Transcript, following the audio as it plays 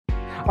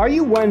Are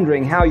you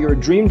wondering how your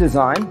dream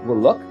design will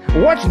look?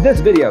 Watch this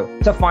video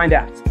to find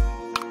out.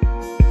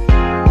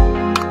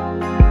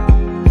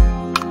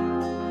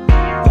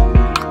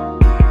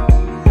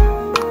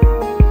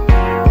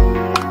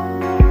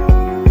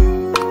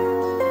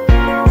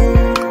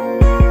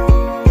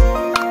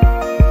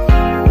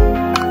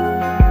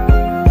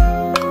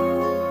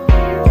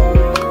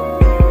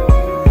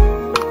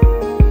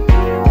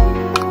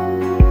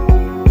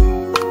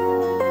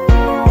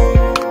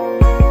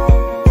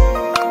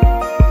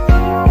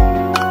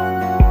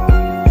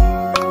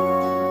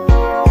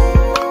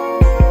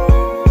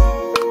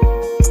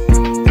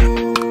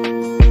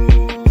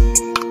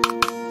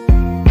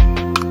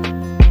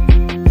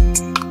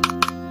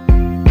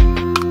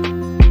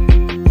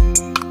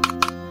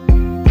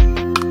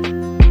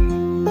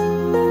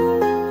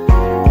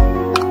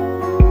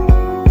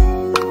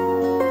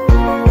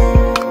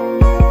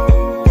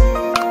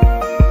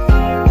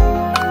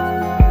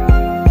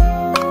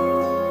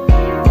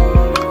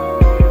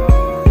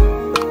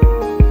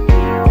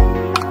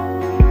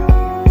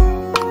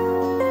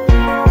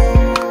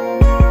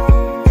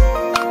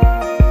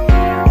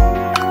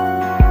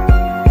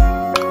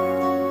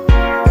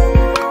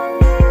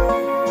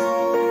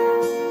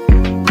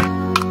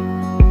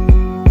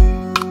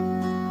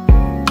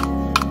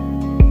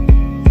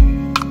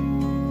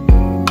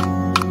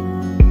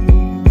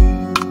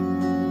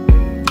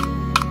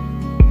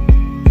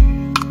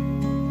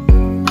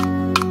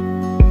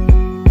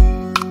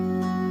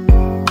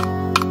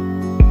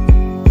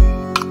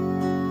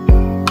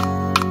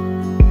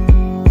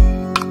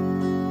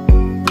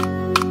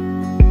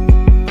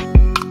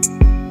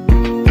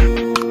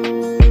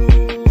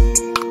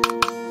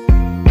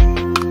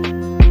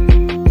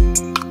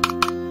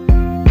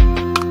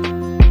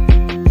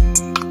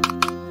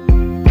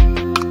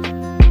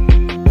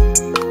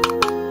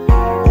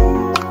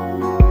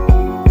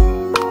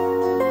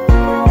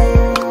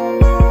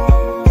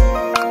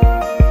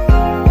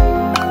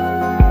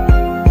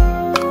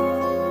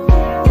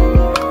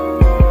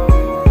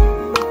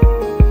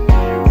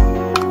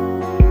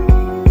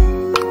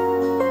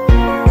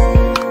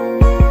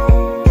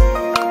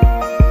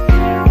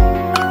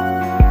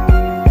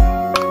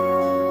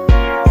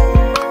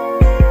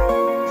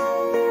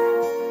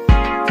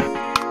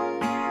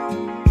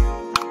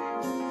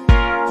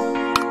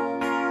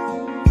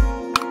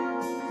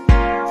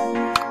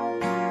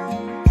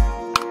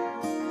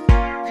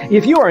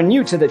 If you are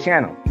new to the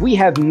channel, we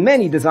have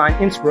many design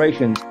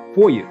inspirations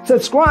for you.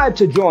 Subscribe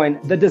to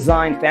join the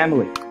design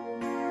family.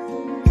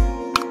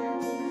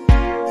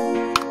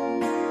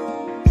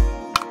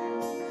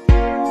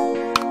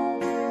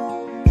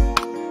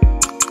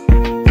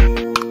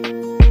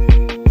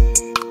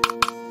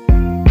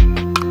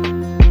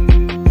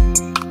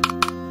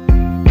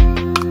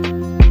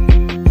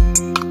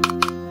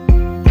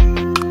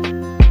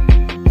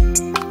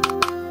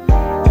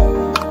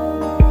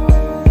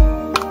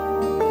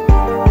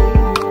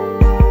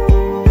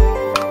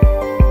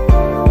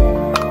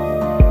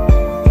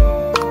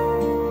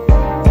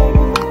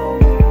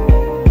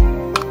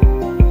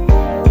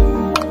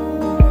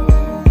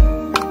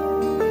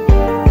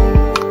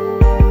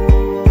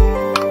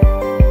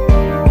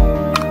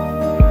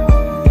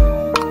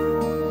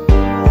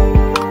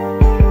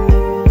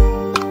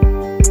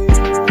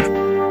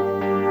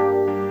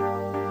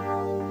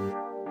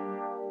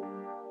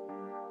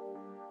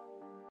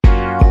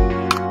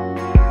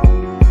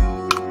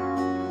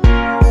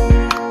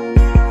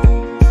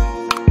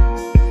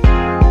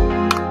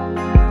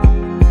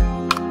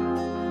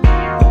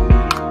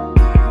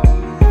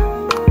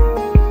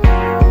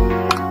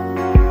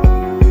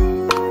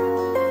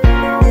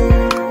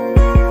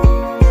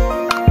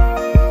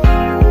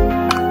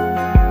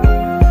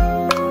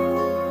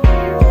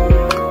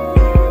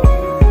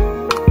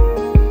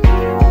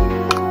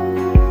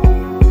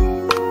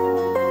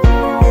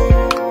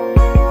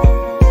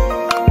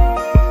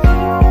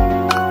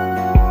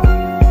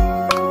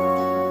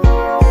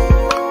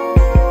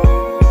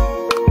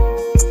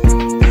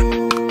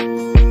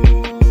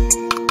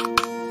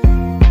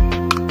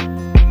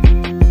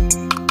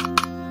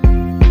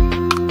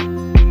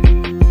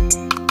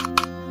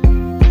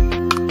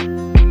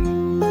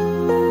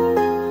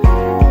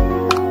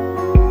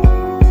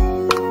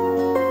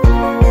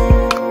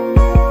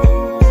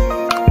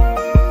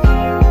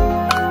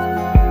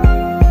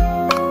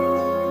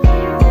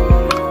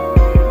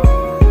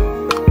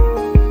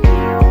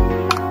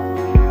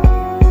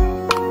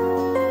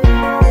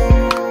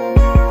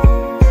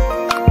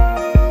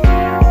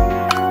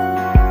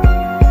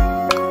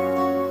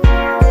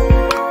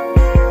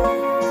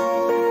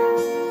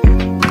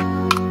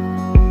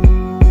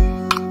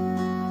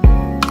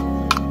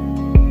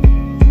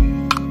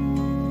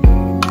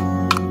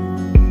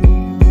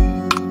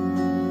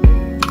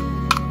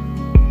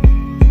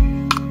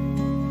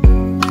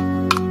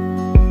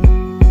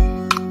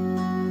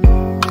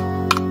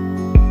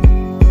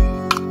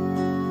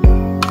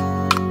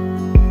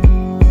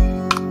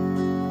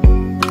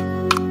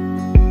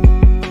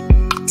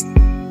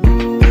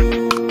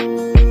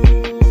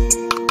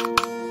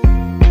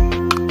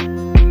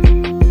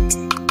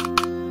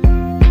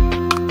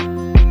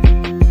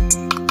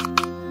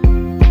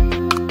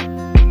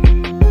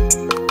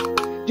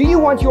 Do you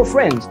want your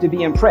friends to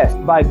be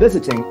impressed by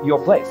visiting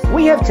your place?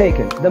 We have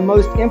taken the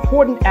most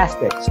important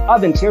aspects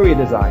of interior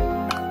design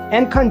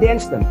and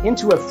condensed them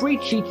into a free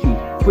cheat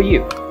sheet for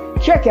you.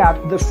 Check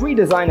out the free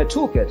designer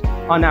toolkit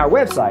on our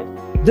website,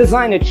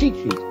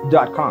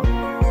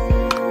 designercheatsheet.com.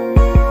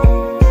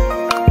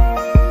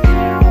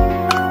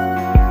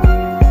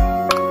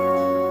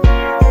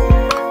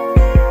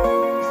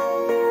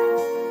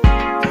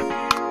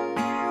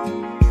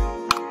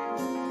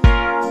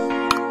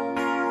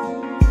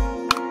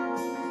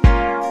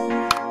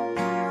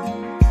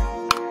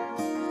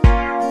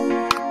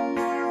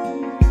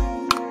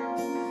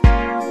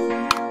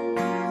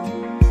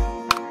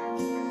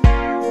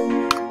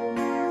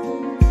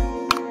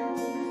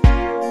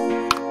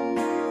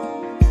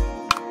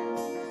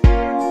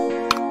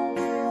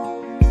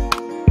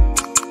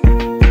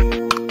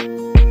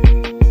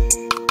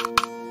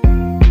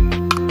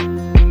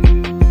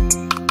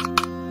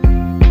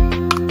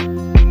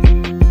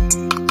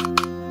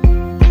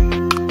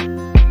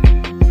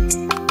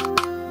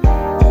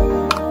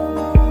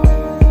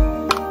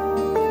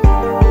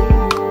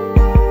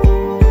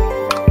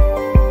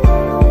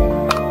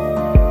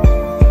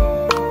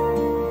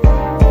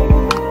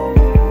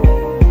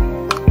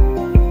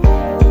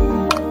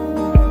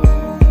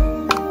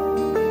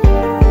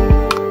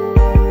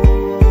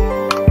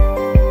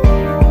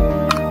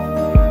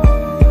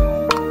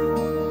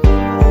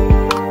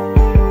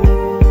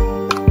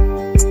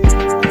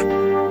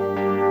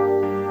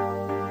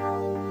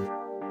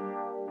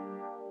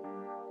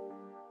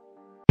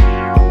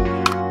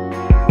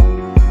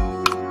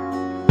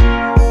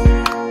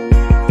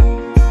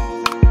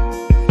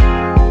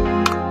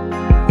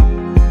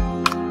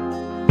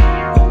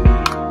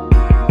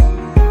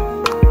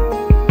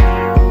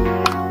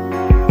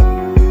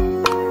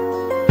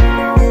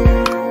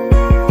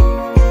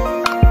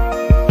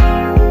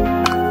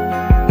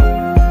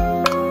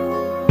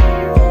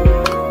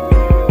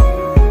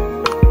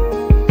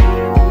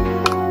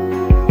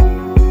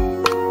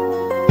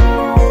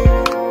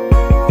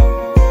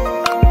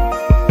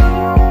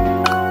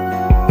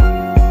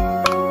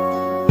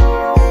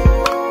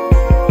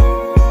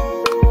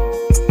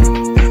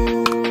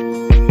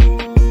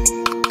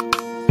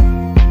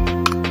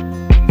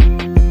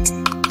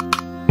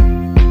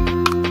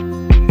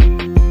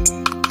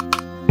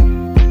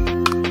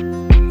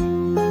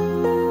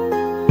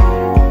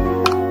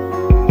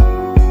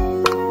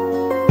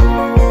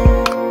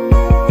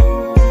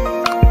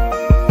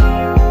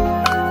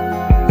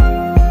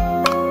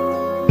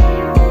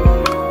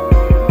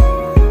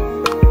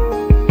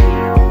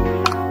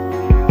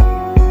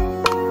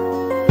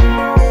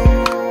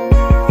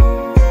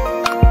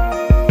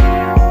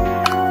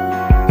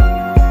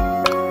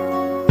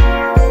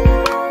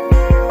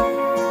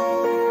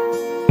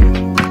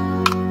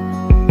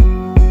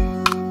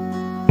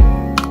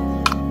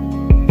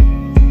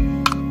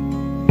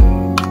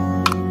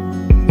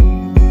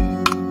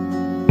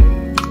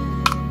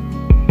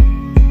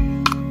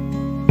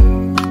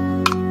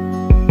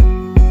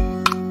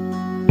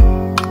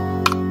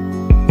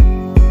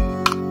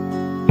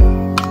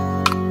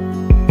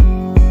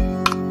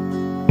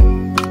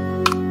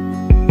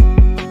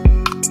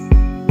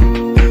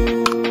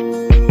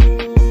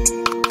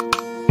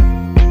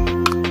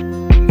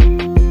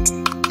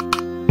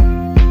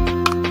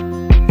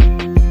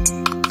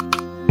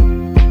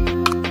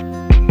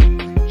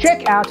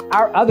 Check out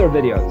our other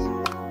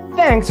videos.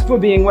 Thanks for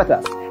being with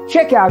us.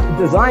 Check out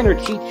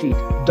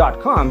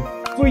designercheatsheet.com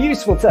for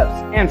useful tips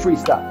and free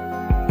stuff.